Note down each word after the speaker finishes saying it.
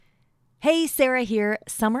Hey, Sarah here.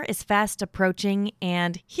 Summer is fast approaching,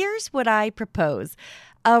 and here's what I propose.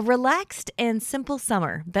 A relaxed and simple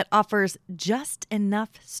summer that offers just enough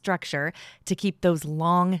structure to keep those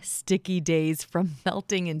long, sticky days from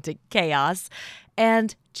melting into chaos,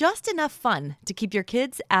 and just enough fun to keep your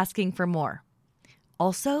kids asking for more.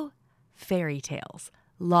 Also, fairy tales.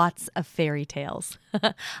 Lots of fairy tales.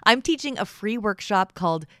 I'm teaching a free workshop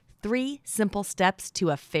called 3 Simple Steps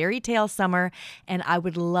to a Fairy Tale Summer, and I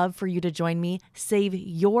would love for you to join me. Save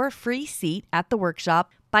your free seat at the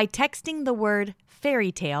workshop by texting the word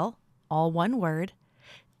fairy tale, all one word,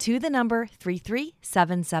 to the number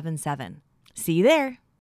 33777. See you there.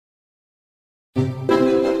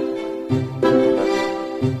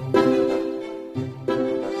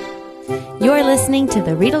 You're listening to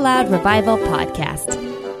the Read Aloud Revival Podcast.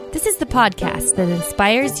 This is the podcast that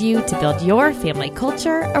inspires you to build your family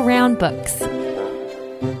culture around books.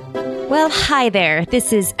 Well, hi there.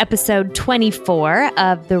 This is episode 24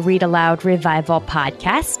 of the Read Aloud Revival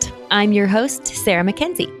Podcast. I'm your host, Sarah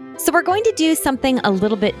Mackenzie. So we're going to do something a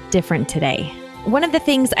little bit different today. One of the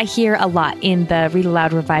things I hear a lot in the Read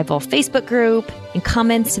Aloud Revival Facebook group, in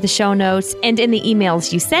comments to the show notes, and in the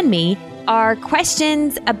emails you send me are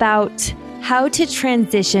questions about how to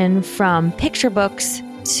transition from picture books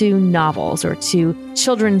to novels or to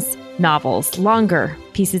children's novels, longer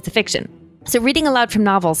pieces of fiction. So reading aloud from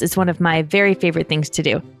novels is one of my very favorite things to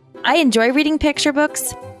do. I enjoy reading picture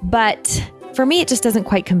books, but for me, it just doesn't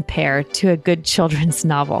quite compare to a good children's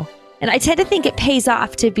novel. And I tend to think it pays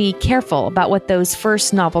off to be careful about what those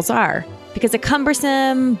first novels are, because a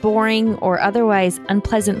cumbersome, boring, or otherwise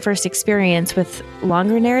unpleasant first experience with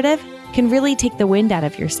longer narrative can really take the wind out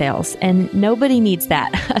of your sails, and nobody needs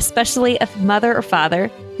that, especially a mother or father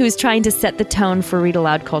who is trying to set the tone for read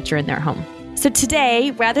aloud culture in their home. So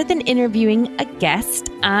today, rather than interviewing a guest,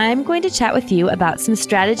 I'm going to chat with you about some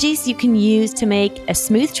strategies you can use to make a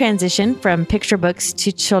smooth transition from picture books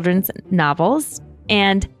to children's novels,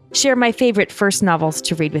 and share my favorite first novels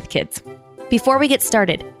to read with kids. Before we get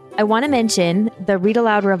started, I want to mention the Read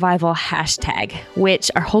Aloud Revival hashtag,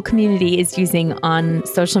 which our whole community is using on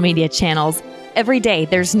social media channels. Every day,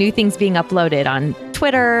 there's new things being uploaded on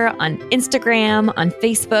Twitter, on Instagram, on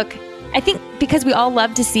Facebook. I think because we all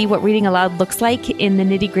love to see what reading aloud looks like in the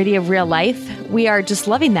nitty-gritty of real life, we are just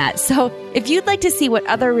loving that. So if you'd like to see what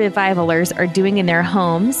other revivalers are doing in their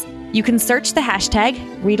homes, you can search the hashtag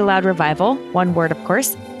Read Aloud Revival, one word, of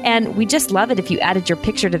course, and we just love it if you added your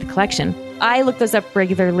picture to the collection. I look those up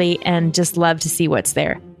regularly and just love to see what's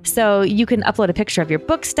there. So you can upload a picture of your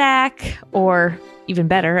book stack, or even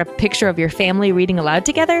better, a picture of your family reading aloud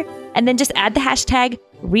together, and then just add the hashtag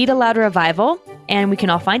Read Aloud Revival, and we can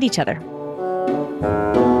all find each other.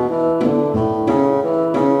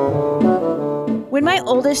 When my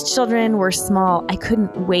oldest children were small, I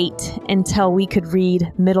couldn't wait until we could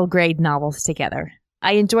read middle grade novels together.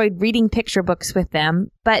 I enjoyed reading picture books with them,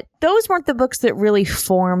 but those weren't the books that really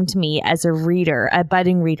formed me as a reader, a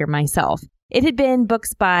budding reader myself. It had been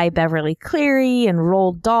books by Beverly Cleary and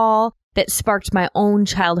Roald Dahl that sparked my own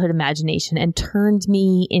childhood imagination and turned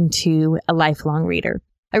me into a lifelong reader.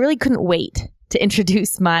 I really couldn't wait to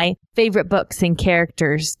introduce my favorite books and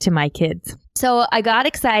characters to my kids. So I got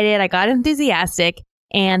excited, I got enthusiastic,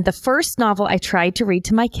 and the first novel I tried to read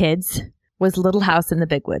to my kids was Little House in the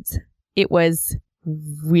Big Woods. It was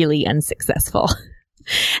really unsuccessful.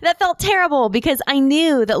 That felt terrible because I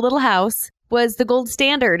knew that Little House was the gold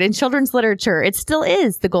standard in children's literature. It still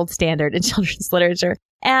is the gold standard in children's literature.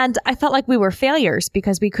 And I felt like we were failures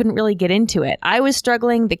because we couldn't really get into it. I was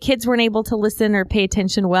struggling. The kids weren't able to listen or pay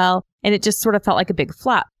attention well. And it just sort of felt like a big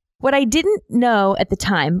flop. What I didn't know at the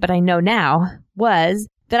time, but I know now, was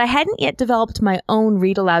that I hadn't yet developed my own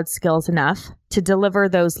read aloud skills enough to deliver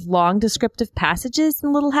those long descriptive passages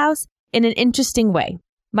in Little House in an interesting way.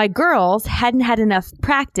 My girls hadn't had enough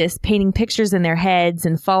practice painting pictures in their heads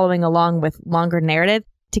and following along with longer narrative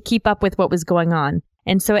to keep up with what was going on.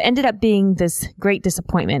 And so it ended up being this great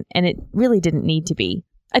disappointment, and it really didn't need to be.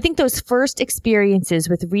 I think those first experiences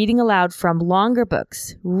with reading aloud from longer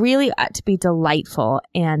books really ought to be delightful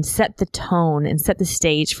and set the tone and set the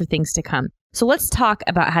stage for things to come. So let's talk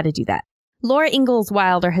about how to do that. Laura Ingalls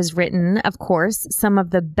Wilder has written, of course, some of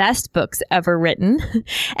the best books ever written.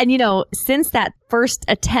 And, since that first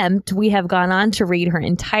attempt, we have gone on to read her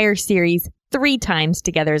entire series 3 times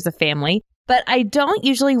together as a family. But I don't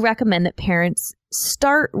usually recommend that parents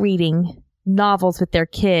start reading novels with their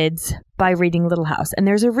kids by reading Little House. And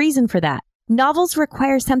there's a reason for that. Novels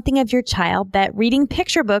require something of your child that reading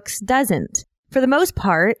picture books doesn't. For the most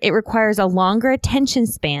part, it requires a longer attention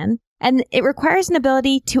span And it requires an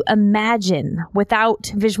ability to imagine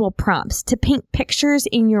without visual prompts, to paint pictures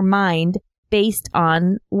in your mind based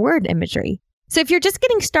on word imagery. So if you're just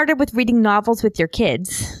getting started with reading novels with your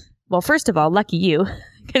kids, well, first of all, lucky you,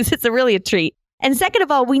 because it's really a treat. And second of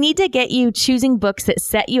all, we need to get you choosing books that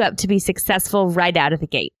set you up to be successful right out of the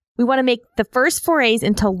gate. We want to make the first forays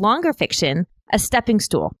into longer fiction a stepping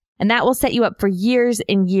stool, and that will set you up for years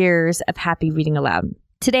and years of happy reading aloud.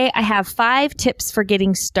 Today, I have 5 tips for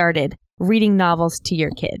getting started reading novels to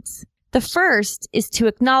your kids. The first is to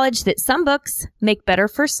acknowledge that some books make better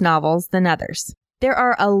first novels than others. There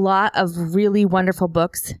are a lot of really wonderful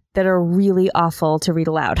books that are really awful to read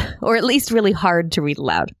aloud, or at least really hard to read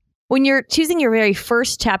aloud. When you're choosing your very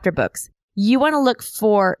first chapter books, you want to look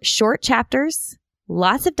for short chapters,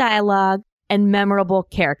 lots of dialogue, and memorable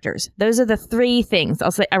characters. Those are the 3 things.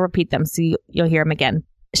 I'll repeat them so you'll hear them again.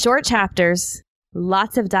 Short chapters,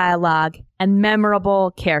 lots of dialogue, and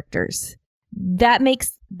memorable characters. That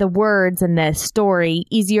makes the words and the story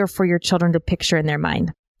easier for your children to picture in their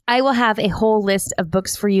mind. I will have a whole list of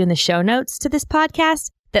books for you in the show notes to this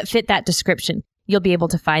podcast that fit that description. You'll be able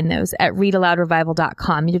to find those at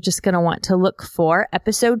readaloudrevival.com. You're just going to want to look for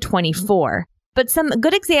episode 24. But some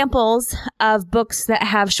good examples of books that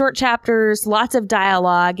have short chapters, lots of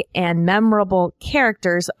dialogue, and memorable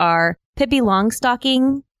characters are Pippi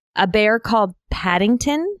Longstocking, A Bear Called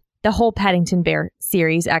Paddington, the whole Paddington Bear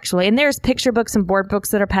series, actually. And there's picture books and board books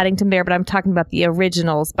that are Paddington Bear, but I'm talking about the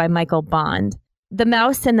originals by Michael Bond. The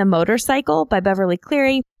Mouse and the Motorcycle by Beverly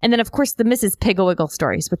Cleary. And then, of course, the Mrs. Piggle-Wiggle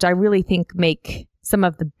stories, which I really think make some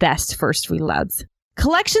of the best first read alouds.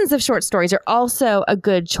 Collections of short stories are also a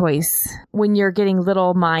good choice when you're getting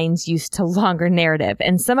little minds used to longer narrative.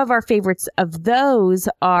 And some of our favorites of those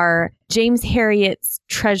are James Herriot's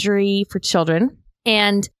Treasury for Children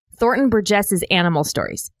and Thornton Burgess's Animal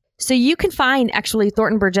Stories. So you can find actually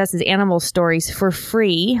Thornton Burgess's Animal Stories for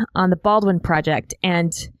free on the Baldwin Project,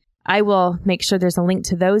 and I will make sure there's a link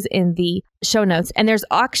to those in the show notes. And there's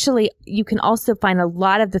actually, you can also find a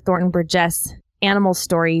lot of the Thornton Burgess Animal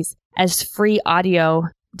Stories as free audio.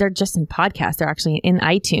 They're just in podcasts. They're actually in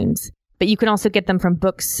iTunes. But you can also get them from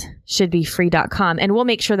bookshouldbefree.com. And we'll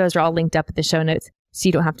make sure those are all linked up in the show notes so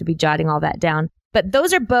you don't have to be jotting all that down. But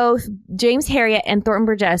those are both, James Herriot and Thornton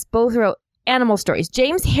Burgess both wrote animal stories.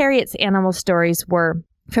 James Herriot's animal stories were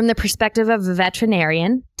from the perspective of a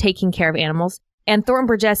veterinarian taking care of animals. And Thornton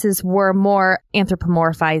Burgess's were more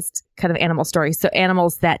anthropomorphized kind of animal stories. So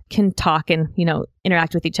animals that can talk and,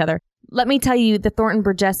 interact with each other. Let me tell you, the Thornton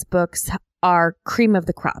Burgess books are cream of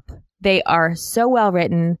the crop. They are so well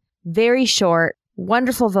written, very short,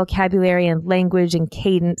 wonderful vocabulary and language and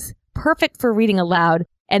cadence, perfect for reading aloud,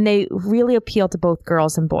 and they really appeal to both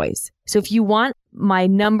girls and boys. So if you want my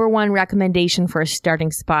number 1 recommendation for a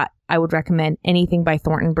starting spot, I would recommend anything by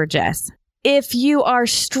Thornton Burgess. If you are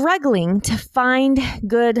struggling to find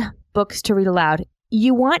good books to read aloud,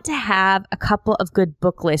 you want to have a couple of good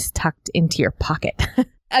book lists tucked into your pocket.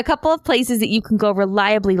 A couple of places that you can go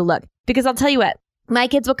reliably to look. Because I'll tell you what, my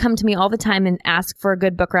kids will come to me all the time and ask for a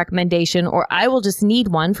good book recommendation, or I will just need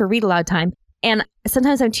one for read aloud time. And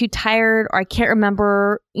sometimes I'm too tired, or I can't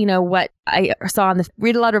remember, what I saw on the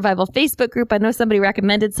Read Aloud Revival Facebook group. I know somebody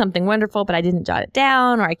recommended something wonderful, but I didn't jot it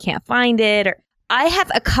down, or I can't find it. Or I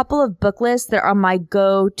have a couple of book lists that are my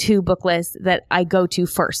go-to book lists that I go to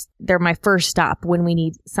first. They're my first stop when we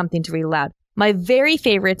need something to read aloud. My very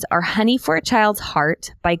favorites are Honey for a Child's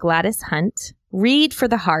Heart by Gladys Hunt, Read for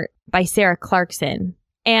the Heart by Sarah Clarkson,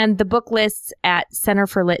 and the book lists at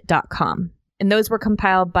centerforlit.com. And those were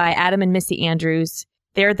compiled by Adam and Missy Andrews.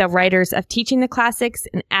 They're the writers of Teaching the Classics,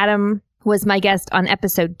 and Adam was my guest on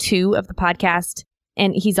episode 2 of the podcast.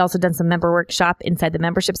 And he's also done some member workshop inside the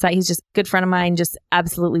membership site. He's just a good friend of mine, just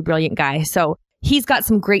absolutely brilliant guy. So he's got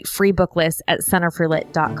some great free book lists at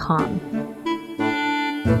centerforlit.com.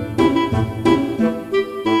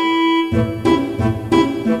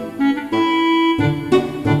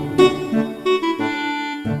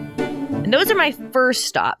 Those are my first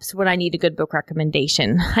stops when I need a good book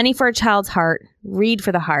recommendation. Honey for a Child's Heart, Read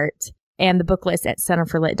for the Heart, and the book list at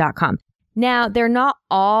centerforlit.com. Now, they're not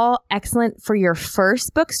all excellent for your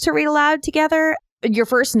first books to read aloud together, your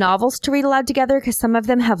first novels to read aloud together, because some of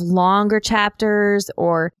them have longer chapters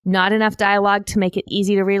or not enough dialogue to make it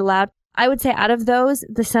easy to read aloud. I would say out of those,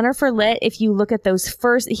 the Center for Lit, if you look at those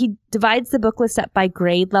first, he divides the book list up by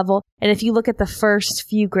grade level. And if you look at the first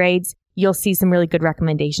few grades, you'll see some really good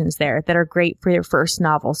recommendations there that are great for your first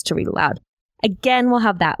novels to read aloud. Again, we'll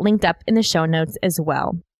have that linked up in the show notes as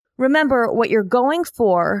well. Remember, what you're going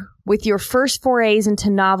for with your first forays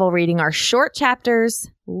into novel reading are short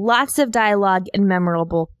chapters, lots of dialogue, and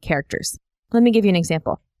memorable characters. Let me give you an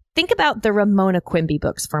example. Think about the Ramona Quimby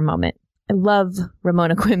books for a moment. I love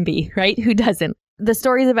Ramona Quimby, right? Who doesn't? The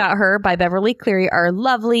stories about her by Beverly Cleary are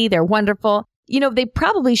lovely. They're wonderful. They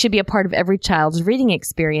probably should be a part of every child's reading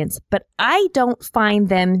experience, but I don't find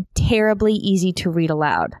them terribly easy to read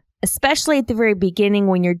aloud, especially at the very beginning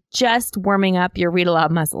when you're just warming up your read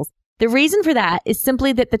aloud muscles. The reason for that is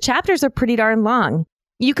simply that the chapters are pretty darn long.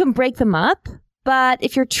 You can break them up, but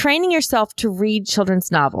if you're training yourself to read children's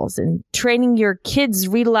novels and training your kids'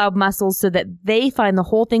 read aloud muscles so that they find the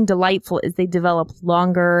whole thing delightful as they develop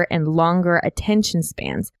longer and longer attention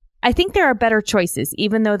spans, I think there are better choices,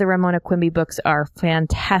 even though the Ramona Quimby books are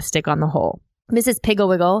fantastic on the whole. Mrs.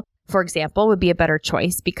 Pigglewiggle, for example, would be a better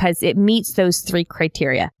choice because it meets those 3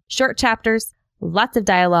 criteria: short chapters, lots of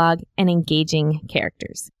dialogue, and engaging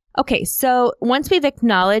characters. Okay, so once we've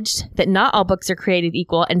acknowledged that not all books are created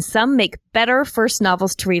equal and some make better first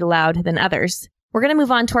novels to read aloud than others, we're going to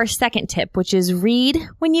move on to our second tip, which is read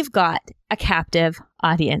when you've got a captive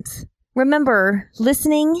audience. Remember,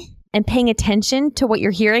 listening and paying attention to what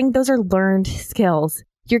you're hearing, those are learned skills.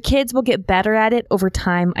 Your kids will get better at it over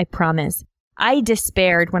time, I promise. I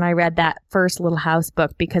despaired when I read that first Little House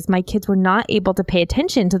book because my kids were not able to pay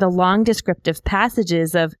attention to the long descriptive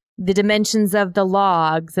passages of the dimensions of the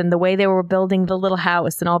logs and the way they were building the little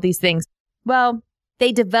house and all these things. Well,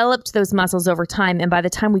 they developed those muscles over time. And by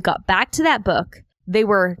the time we got back to that book, they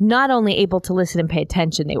were not only able to listen and pay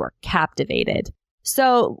attention, they were captivated.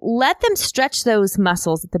 So let them stretch those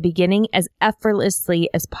muscles at the beginning as effortlessly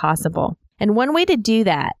as possible. And one way to do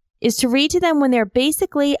that is to read to them when they're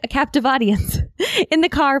basically a captive audience. In the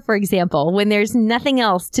car, for example, when there's nothing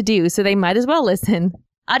else to do, so they might as well listen.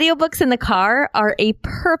 Audiobooks in the car are a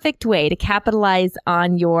perfect way to capitalize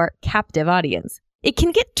on your captive audience. It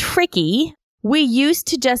can get tricky. We used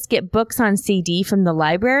to just get books on CD from the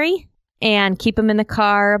library and keep them in the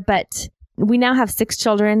car, but we now have 6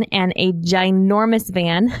 children and a ginormous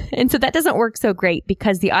van. And so that doesn't work so great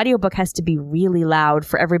because the audiobook has to be really loud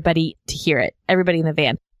for everybody to hear it, everybody in the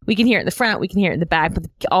van. We can hear it in the front, we can hear it in the back, but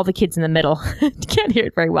all the kids in the middle can't hear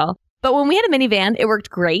it very well. But when we had a minivan, it worked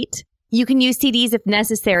great. You can use CDs if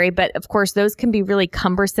necessary, but of course, those can be really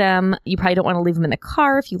cumbersome. You probably don't want to leave them in the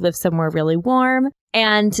car if you live somewhere really warm.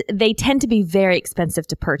 And they tend to be very expensive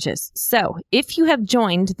to purchase. So if you have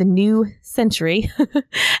joined the new century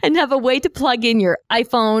and have a way to plug in your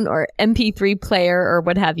iPhone or MP3 player or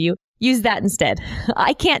what have you, use that instead.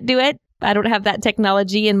 I can't do it. I don't have that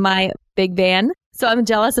technology in my big van. So I'm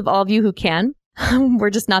jealous of all of you who can. We're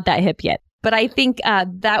just not that hip yet. But I think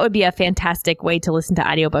that would be a fantastic way to listen to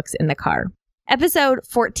audiobooks in the car. Episode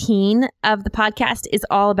 14 of the podcast is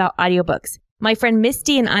all about audiobooks. My friend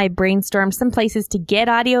Misty and I brainstormed some places to get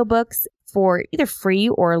audiobooks for either free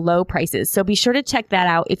or low prices. So be sure to check that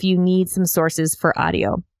out if you need some sources for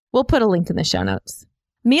audio. We'll put a link in the show notes.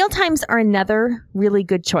 Mealtimes are another really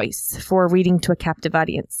good choice for reading to a captive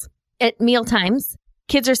audience. At mealtimes,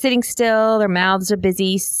 kids are sitting still, their mouths are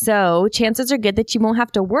busy, so chances are good that you won't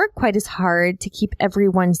have to work quite as hard to keep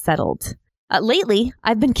everyone settled. Lately,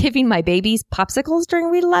 I've been giving my babies popsicles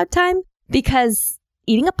during read aloud time because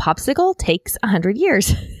eating a popsicle takes 100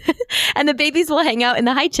 years. And the babies will hang out in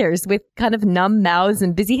the high chairs with kind of numb mouths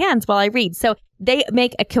and busy hands while I read. So they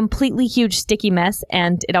make a completely huge sticky mess,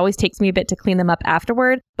 and it always takes me a bit to clean them up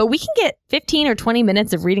afterward. But we can get 15 or 20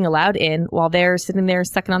 minutes of reading aloud in while they're sitting there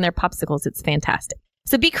sucking on their popsicles. It's fantastic.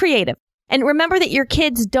 So be creative. And remember that your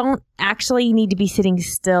kids don't actually need to be sitting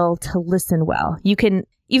still to listen well. You can,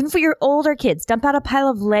 even for your older kids, dump out a pile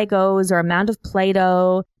of Legos or a mound of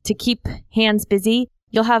Play-Doh to keep hands busy.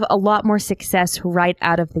 You'll have a lot more success right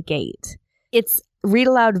out of the gate. It's Read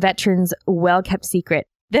Aloud Veterans' well-kept secret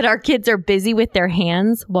that our kids are busy with their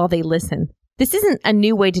hands while they listen. This isn't a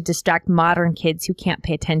new way to distract modern kids who can't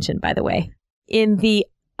pay attention, by the way. In the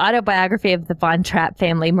autobiography of the Von Trapp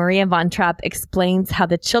family, Maria Von Trapp explains how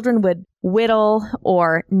the children would whittle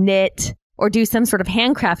or knit or do some sort of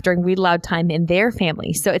handcraft during read aloud time in their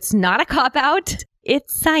family. So it's not a cop-out.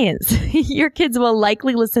 It's science. Your kids will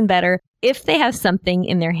likely listen better if they have something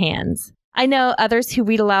in their hands. I know others who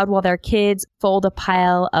read aloud while their kids fold a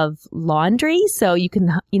pile of laundry. So you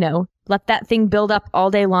can, let that thing build up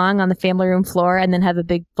all day long on the family room floor and then have a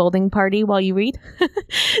big folding party while you read.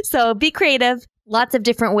 So be creative. Lots of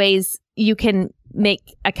different ways you can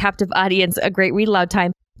make a captive audience a great read aloud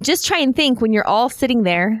time. Just try and think when you're all sitting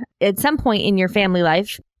there at some point in your family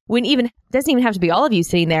life, doesn't even have to be all of you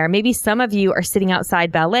sitting there. Maybe some of you are sitting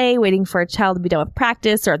outside ballet, waiting for a child to be done with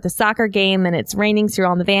practice, or at the soccer game and it's raining, so you're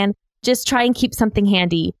all in the van. Just try and keep something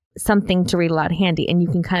handy, something to read aloud handy, and you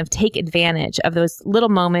can kind of take advantage of those little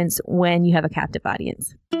moments when you have a captive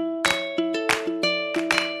audience.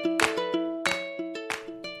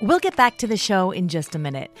 We'll get back to the show in just a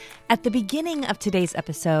minute. At the beginning of today's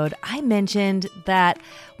episode, I mentioned that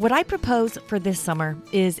what I propose for this summer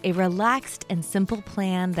is a relaxed and simple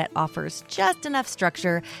plan that offers just enough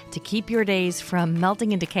structure to keep your days from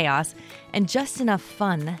melting into chaos and just enough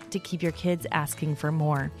fun to keep your kids asking for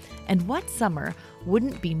more. And what summer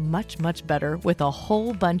wouldn't be much, much better with a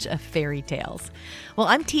whole bunch of fairy tales? Well,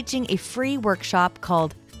 I'm teaching a free workshop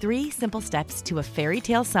called 3 Simple Steps to a Fairy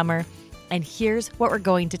Tale Summer. And here's what we're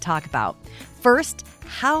going to talk about. First,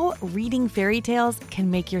 how reading fairy tales can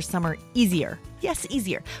make your summer easier. Yes,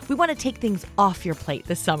 easier. We want to take things off your plate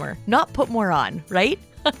this summer, not put more on, right?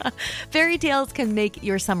 Fairy tales can make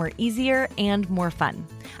your summer easier and more fun.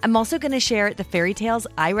 I'm also going to share the fairy tales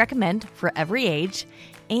I recommend for every age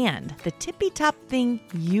and the tippy-top thing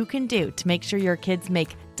you can do to make sure your kids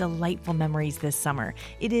make delightful memories this summer.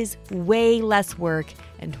 It is way less work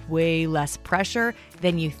and way less pressure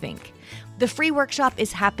than you think. The free workshop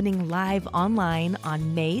is happening live online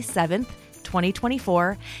on May 7th,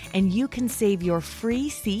 2024, and you can save your free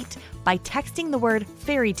seat by texting the word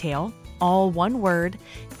fairy tale, all one word,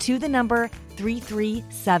 to the number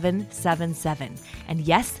 33777. And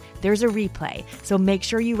yes, there's a replay, so make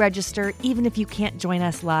sure you register even if you can't join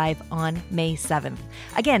us live on May 7th.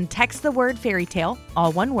 Again, text the word fairy tale,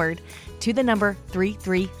 all one word, to the number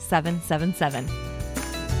 33777.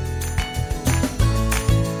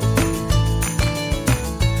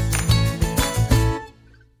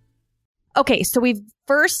 Okay, so we're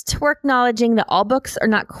acknowledging that all books are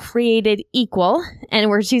not created equal, and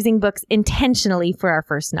we're choosing books intentionally for our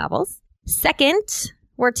first novels. Second,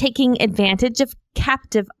 we're taking advantage of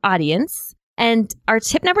captive audience. And our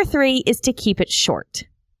tip number 3 is to keep it short.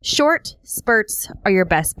 Short spurts are your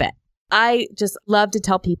best bet. I just love to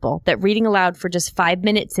tell people that reading aloud for just 5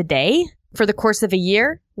 minutes a day for the course of a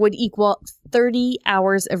year would equal 30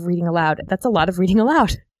 hours of reading aloud. That's a lot of reading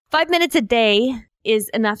aloud. 5 minutes a day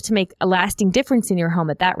is enough to make a lasting difference in your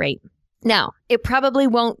home at that rate. Now, it probably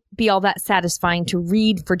won't be all that satisfying to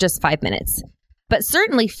read for just 5 minutes, but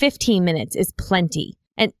certainly 15 minutes is plenty.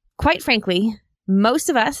 And quite frankly,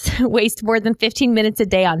 most of us waste more than 15 minutes a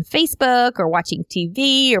day on Facebook or watching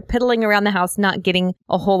TV or piddling around the house not getting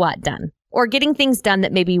a whole lot done, or getting things done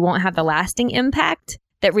that maybe won't have the lasting impact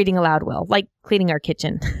that reading aloud will, like cleaning our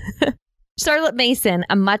kitchen. Charlotte Mason,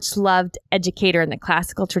 a much-loved educator in the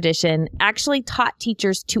classical tradition, actually taught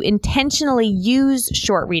teachers to intentionally use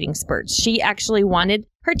short reading spurts. She actually wanted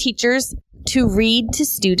her teachers to read to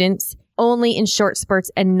students only in short spurts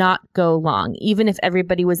and not go long, even if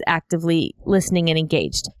everybody was actively listening and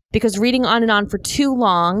engaged. Because reading on and on for too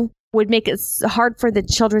long would make it hard for the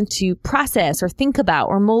children to process or think about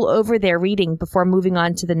or mull over their reading before moving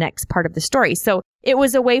on to the next part of the story. So it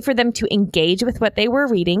was a way for them to engage with what they were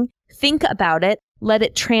reading, think about it, let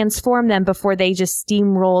it transform them before they just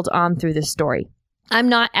steamrolled on through the story. I'm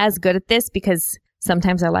not as good at this because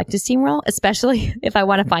sometimes I like to steamroll, especially if I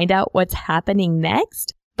want to find out what's happening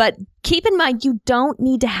next. But keep in mind, you don't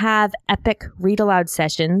need to have epic read-aloud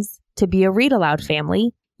sessions to be a read-aloud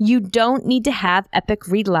family. You don't need to have epic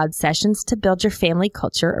read-aloud sessions to build your family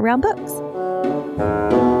culture around books.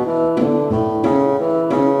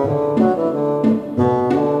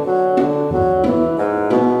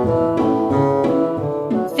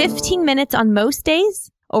 "15 minutes on most days,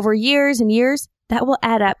 over years and years, that will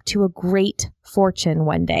add up to a great fortune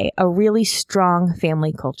one day, a really strong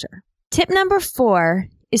family culture." Tip number 4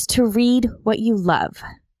 is to read what you love.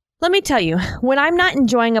 Let me tell you, when I'm not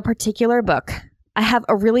enjoying a particular book, I have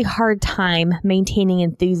a really hard time maintaining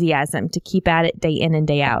enthusiasm to keep at it day in and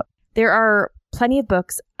day out. There are plenty of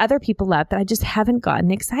books other people love that I just haven't gotten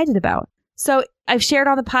excited about. So I've shared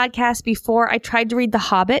on the podcast before, I tried to read The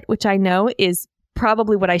Hobbit, which I know is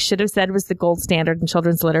probably what I should have said was the gold standard in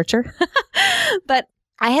children's literature. But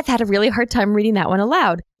I have had a really hard time reading that one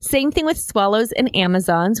aloud. Same thing with Swallows and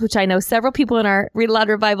Amazons, which I know several people in our Read Aloud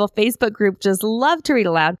Revival Facebook group just love to read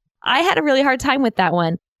aloud. I had a really hard time with that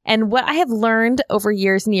one. And what I have learned over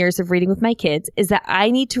years and years of reading with my kids is that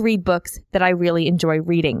I need to read books that I really enjoy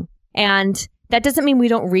reading. And that doesn't mean we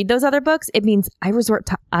don't read those other books. It means I resort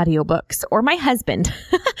to audiobooks or my husband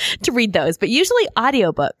to read those, but usually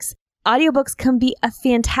audiobooks. Audiobooks can be a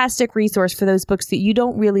fantastic resource for those books that you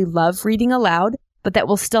don't really love reading aloud, but that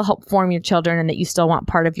will still help form your children and that you still want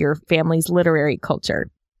part of your family's literary culture.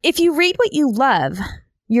 If you read what you love,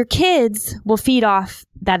 your kids will feed off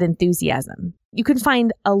that enthusiasm. You can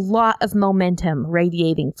find a lot of momentum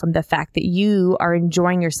radiating from the fact that you are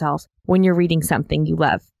enjoying yourself when you're reading something you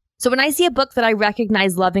love. So when I see a book that I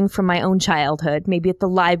recognize loving from my own childhood, maybe at the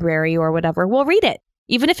library or whatever, we'll read it.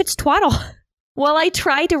 Even if it's twaddle, While I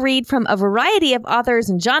try to read from a variety of authors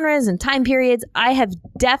and genres and time periods, I have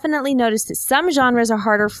definitely noticed that some genres are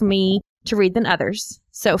harder for me to read than others.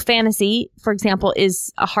 So fantasy, for example,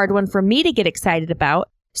 is a hard one for me to get excited about.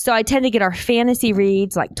 So I tend to get our fantasy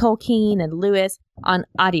reads like Tolkien and Lewis on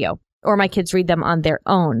audio, or my kids read them on their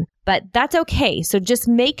own. But that's okay. So just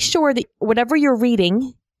make sure that whatever you're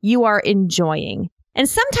reading, you are enjoying. And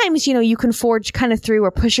sometimes, you can forge kind of through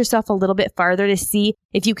or push yourself a little bit farther to see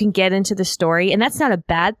if you can get into the story. And that's not a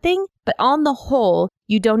bad thing. But on the whole,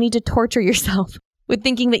 you don't need to torture yourself with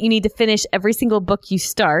thinking that you need to finish every single book you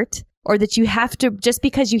start, or that you have to, just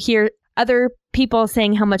because you hear other people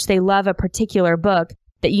saying how much they love a particular book,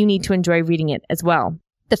 that you need to enjoy reading it as well.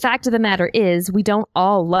 The fact of the matter is, we don't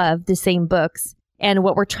all love the same books. And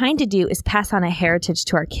what we're trying to do is pass on a heritage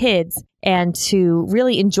to our kids and to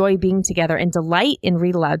really enjoy being together and delight in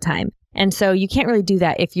read aloud time. And so you can't really do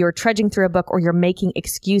that if you're trudging through a book or you're making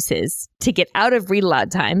excuses to get out of read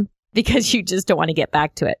aloud time because you just don't want to get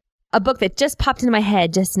back to it. A book that just popped into my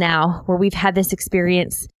head just now where we've had this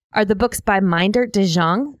experience are the books by Meindert de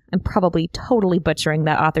Jong. I'm probably totally butchering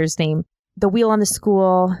that author's name. The Wheel on the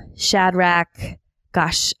School, Shadrach,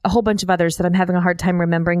 a whole bunch of others that I'm having a hard time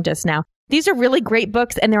remembering just now. These are really great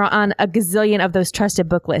books, and they're on a gazillion of those trusted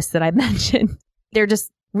book lists that I mentioned. They're just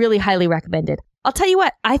really highly recommended. I'll tell you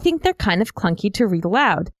what, I think they're kind of clunky to read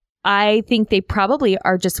aloud. I think they probably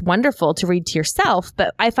are just wonderful to read to yourself,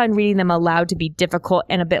 but I find reading them aloud to be difficult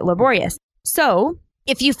and a bit laborious. So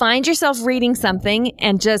if you find yourself reading something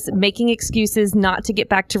and just making excuses not to get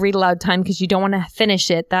back to read aloud time because you don't want to finish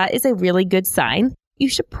it, that is a really good sign. You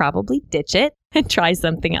should probably ditch it and try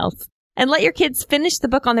something else. And let your kids finish the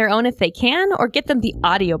book on their own if they can, or get them the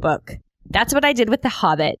audiobook. That's what I did with The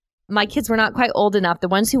Hobbit. My kids were not quite old enough, the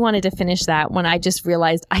ones who wanted to finish that, when I just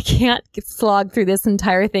realized I can't slog through this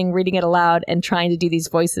entire thing reading it aloud and trying to do these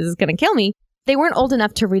voices is going to kill me. They weren't old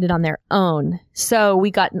enough to read it on their own. So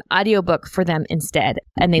we got an audiobook for them instead,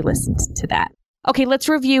 and they listened to that. Okay, let's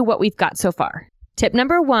review what we've got so far. Tip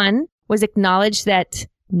number 1 was acknowledge that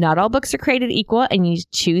not all books are created equal, and you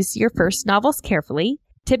choose your first novels carefully.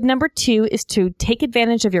 Tip number 2 is to take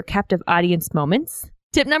advantage of your captive audience moments.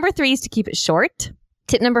 Tip number 3 is to keep it short.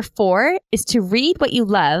 Tip number 4 is to read what you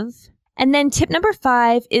love. And then tip number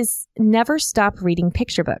 5 is never stop reading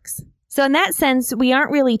picture books. So in that sense, we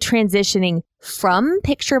aren't really transitioning from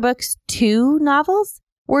picture books to novels.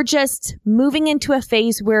 We're just moving into a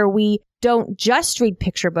phase where we don't just read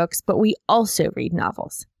picture books, but we also read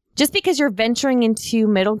novels. Just because you're venturing into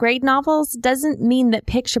middle grade novels doesn't mean that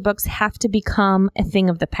picture books have to become a thing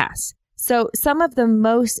of the past. So some of the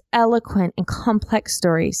most eloquent and complex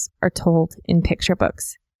stories are told in picture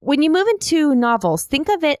books. When you move into novels, think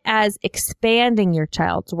of it as expanding your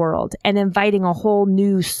child's world and inviting a whole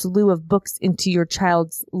new slew of books into your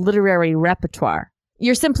child's literary repertoire.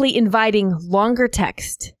 You're simply inviting longer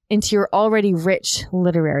text into your already rich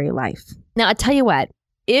literary life. Now, I'll tell you what,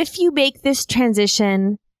 if you make this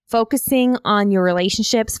transition focusing on your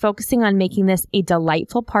relationships, focusing on making this a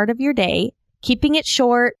delightful part of your day, keeping it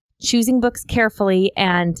short, choosing books carefully,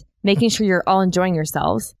 and making sure you're all enjoying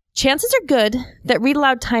yourselves, chances are good that read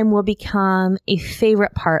aloud time will become a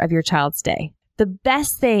favorite part of your child's day. The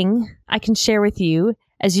best thing I can share with you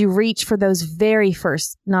as you reach for those very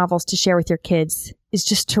first novels to share with your kids is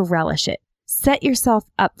just to relish it. Set yourself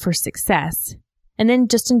up for success, and then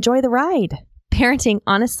just enjoy the ride. Parenting,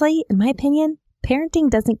 honestly, in my opinion, parenting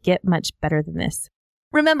doesn't get much better than this.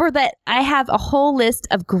 Remember that I have a whole list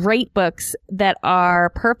of great books that are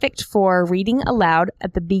perfect for reading aloud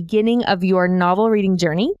at the beginning of your novel reading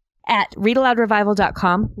journey at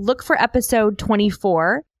readaloudrevival.com. Look for episode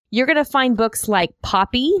 24. You're going to find books like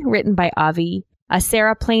Poppy, written by Avi,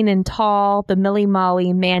 Sarah Plain and Tall, the Millie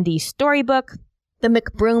Molly Mandy storybook, the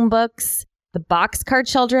McBroom books, the Boxcar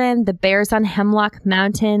Children, the Bears on Hemlock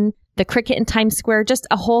Mountain, the Cricket in Times Square, just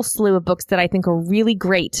a whole slew of books that I think are really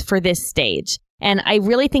great for this stage. And I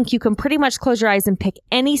really think you can pretty much close your eyes and pick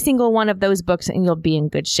any single one of those books and you'll be in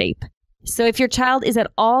good shape. So if your child is at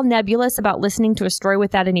all nebulous about listening to a story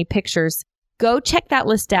without any pictures, go check that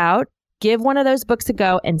list out, give one of those books a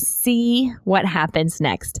go, and see what happens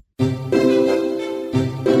next.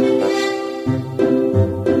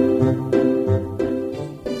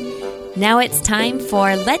 Now it's time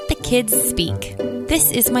for Let the Kids Speak. This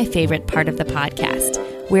is my favorite part of the podcast,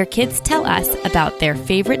 where kids tell us about their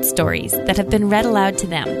favorite stories that have been read aloud to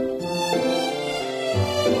them.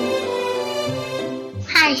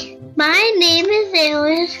 Hi, my name is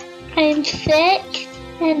Aaron. I'm 6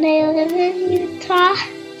 and I live in Utah.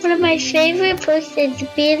 One of my favorite books is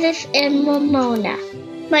Beavis and Ramona.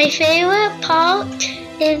 My favorite part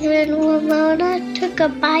is when Ramona took a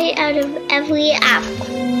bite out of every apple.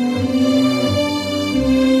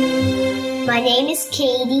 My name is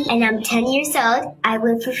Katie, and I'm 10 years old. I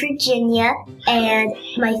live in Virginia, and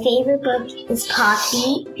my favorite book is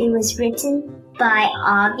Poppy. It was written by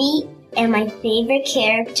Avi, and my favorite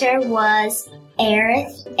character was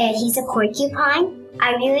Aerith, and he's a porcupine.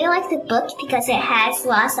 I really like the book because it has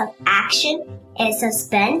lots of action and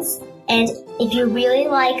suspense, and if you really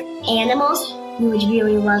like animals, you would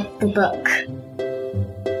really love the book.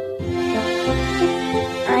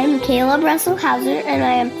 I'm Caleb Russell Hauser, and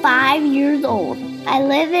I am 5 years old. I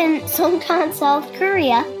live in Songtan, South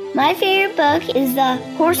Korea. My favorite book is The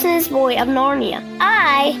Horse and His Boy of Narnia.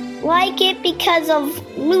 I like it because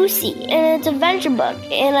of Lucy, and it's an adventure book,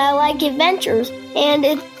 and I like adventures, and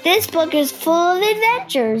this book is full of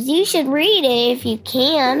adventures. You should read it if you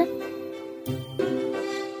can.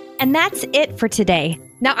 And that's it for today.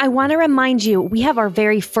 Now, I want to remind you, we have our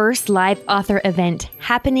very first live author event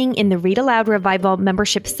happening in the Read Aloud Revival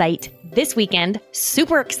membership site this weekend.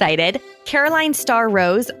 Super excited. Caroline Starr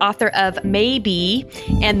Rose, author of Maybe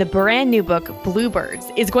and the brand new book Bluebirds,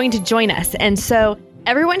 is going to join us. And so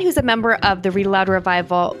everyone who's a member of the Read Aloud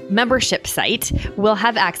Revival membership site will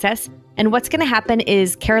have access. And what's going to happen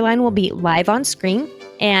is Caroline will be live on screen,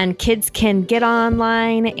 and kids can get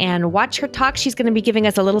online and watch her talk. She's going to be giving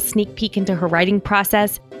us a little sneak peek into her writing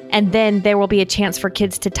process. And then there will be a chance for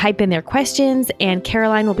kids to type in their questions, and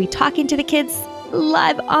Caroline will be talking to the kids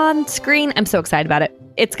live on screen. I'm so excited about it.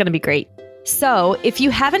 It's going to be great. So if you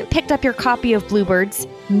haven't picked up your copy of Bluebirds,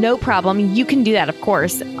 no problem. You can do that, of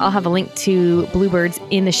course. I'll have a link to Bluebirds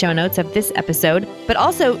in the show notes of this episode. But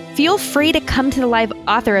also, feel free to come to the live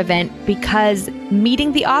author event, because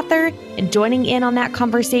meeting the author and joining in on that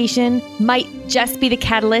conversation might just be the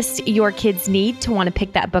catalyst your kids need to want to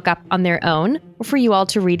pick that book up on their own, or for you all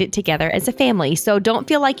to read it together as a family. So don't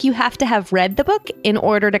feel like you have to have read the book in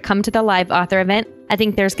order to come to the live author event. I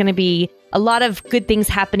think there's going to be a lot of good things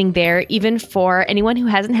happening there, even for anyone who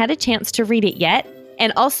hasn't had a chance to read it yet.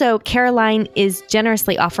 And also, Caroline is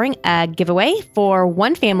generously offering a giveaway for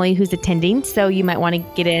one family who's attending, so you might want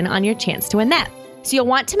to get in on your chance to win that. So you'll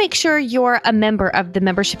want to make sure you're a member of the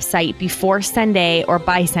membership site before Sunday or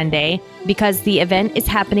by Sunday, because the event is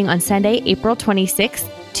happening on Sunday, April 26th,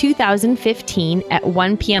 2015 at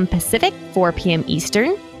 1 p.m. Pacific, 4 p.m.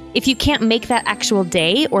 Eastern. If you can't make that actual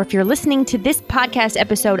day, or if you're listening to this podcast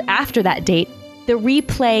episode after that date, the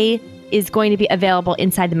replay is going to be available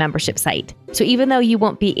inside the membership site. So even though you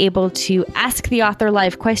won't be able to ask the author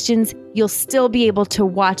live questions, you'll still be able to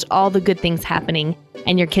watch all the good things happening,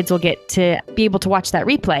 and your kids will get to be able to watch that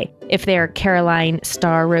replay if they're Caroline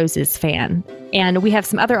Starr Rose's fan. And we have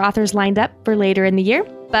some other authors lined up for later in the year,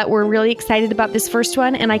 but we're really excited about this first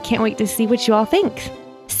one, and I can't wait to see what you all think.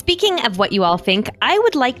 Speaking of what you all think, I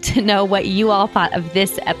would like to know what you all thought of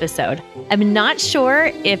this episode. I'm not sure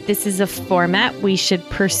if this is a format we should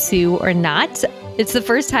pursue or not. It's the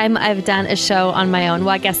first time I've done a show on my own.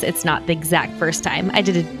 Well, I guess it's not the exact first time. I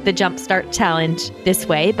did the Jumpstart Challenge this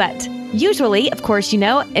way, but usually, of course, you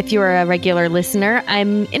know, if you're a regular listener,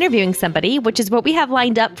 I'm interviewing somebody, which is what we have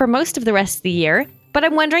lined up for most of the rest of the year. But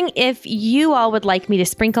I'm wondering if you all would like me to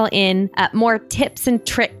sprinkle in more tips and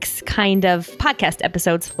tricks kind of podcast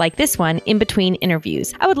episodes like this one in between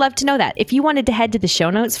interviews. I would love to know that. If you wanted to head to the show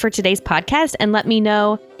notes for today's podcast and let me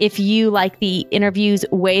know if you like the interviews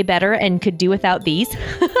way better and could do without these,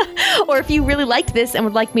 or if you really liked this and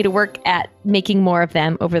would like me to work at making more of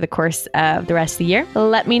them over the course of the rest of the year,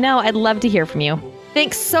 let me know. I'd love to hear from you.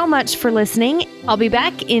 Thanks so much for listening. I'll be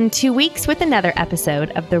back in 2 weeks with another episode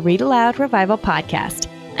of the Read Aloud Revival Podcast.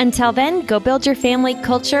 Until then, go build your family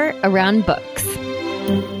culture around books.